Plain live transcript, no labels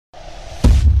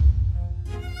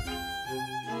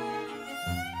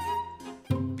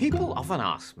People often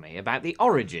ask me about the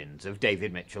origins of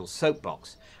David Mitchell's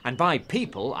Soapbox, and by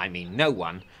people I mean no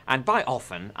one, and by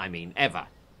often I mean ever.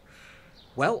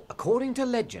 Well, according to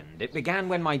legend, it began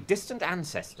when my distant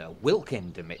ancestor,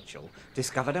 Wilkin de Mitchell,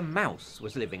 discovered a mouse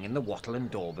was living in the wattle and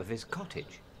daub of his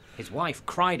cottage. His wife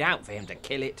cried out for him to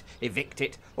kill it, evict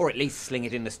it, or at least sling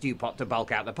it in the stew pot to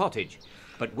bulk out the pottage.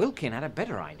 But Wilkin had a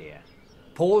better idea.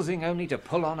 Pausing only to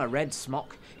pull on a red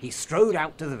smock, he strode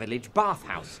out to the village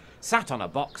bathhouse, sat on a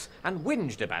box and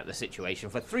whinged about the situation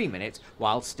for 3 minutes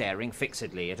while staring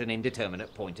fixedly at an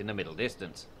indeterminate point in the middle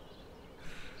distance.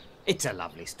 It's a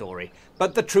lovely story,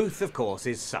 but the truth, of course,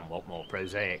 is somewhat more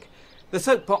prosaic. The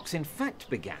soapbox in fact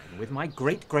began with my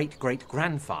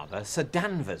great-great-great-grandfather, Sir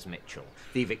Danvers Mitchell,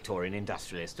 the Victorian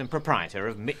industrialist and proprietor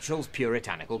of Mitchell's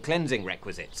Puritanical Cleansing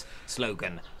Requisites.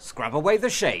 Slogan, "Scrub away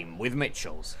the shame with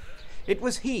Mitchell's." It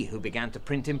was he who began to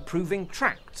print improving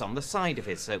tracts on the side of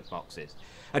his soapboxes.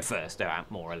 At first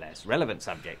about more or less relevant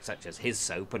subjects such as his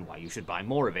soap and why you should buy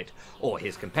more of it, or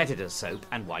his competitor's soap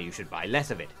and why you should buy less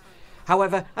of it.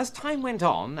 However, as time went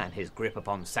on and his grip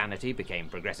upon sanity became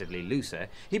progressively looser,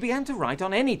 he began to write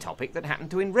on any topic that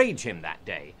happened to enrage him that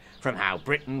day, from how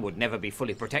Britain would never be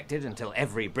fully protected until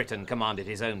every Briton commanded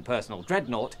his own personal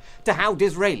dreadnought, to how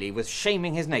Disraeli was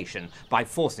shaming his nation by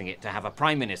forcing it to have a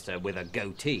Prime Minister with a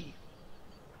goatee.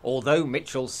 Although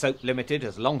Mitchell's Soap Limited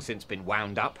has long since been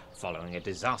wound up, following a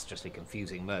disastrously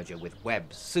confusing merger with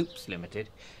Webb Soups Limited,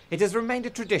 it has remained a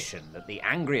tradition that the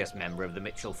angriest member of the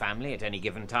Mitchell family at any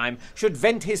given time should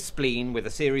vent his spleen with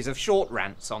a series of short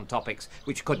rants on topics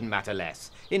which couldn't matter less,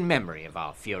 in memory of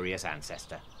our furious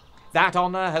ancestor. That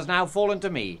honour has now fallen to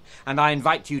me, and I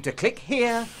invite you to click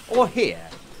here or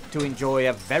here to enjoy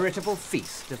a veritable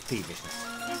feast of peevishness.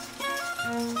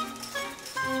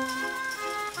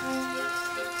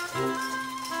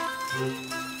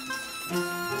 Thank you.